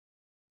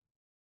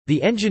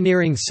The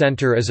Engineering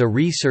Center is a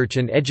research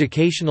and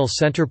educational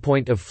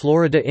centerpoint of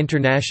Florida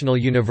International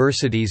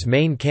University's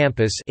main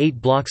campus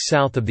 8 blocks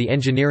south of the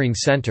Engineering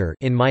Center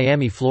in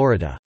Miami,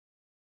 Florida.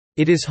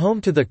 It is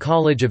home to the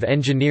College of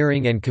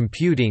Engineering and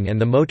Computing and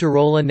the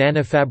Motorola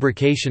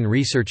Nanofabrication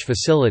Research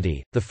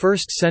Facility, the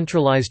first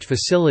centralized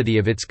facility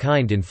of its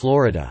kind in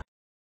Florida.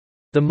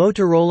 The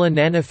Motorola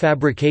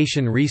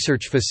Nanofabrication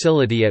Research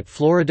Facility at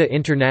Florida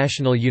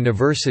International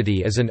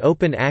University is an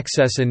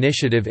open-access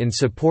initiative in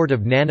support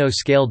of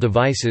nanoscale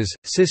devices,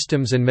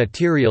 systems and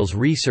materials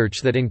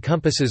research that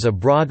encompasses a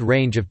broad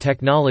range of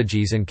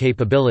technologies and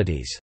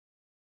capabilities.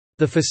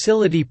 The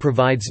facility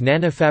provides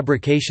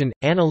nanofabrication,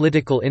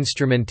 analytical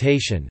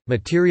instrumentation,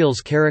 materials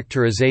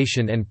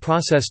characterization and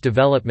process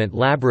development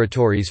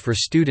laboratories for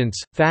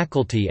students,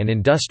 faculty and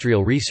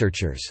industrial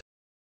researchers.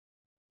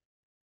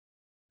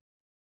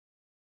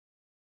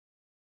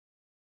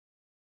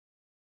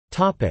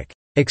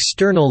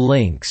 External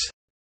links.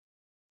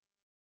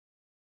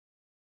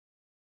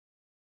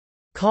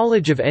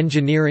 College of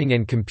Engineering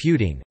and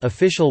Computing,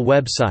 official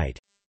website.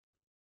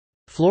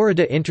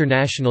 Florida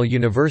International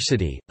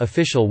University,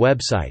 official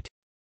website.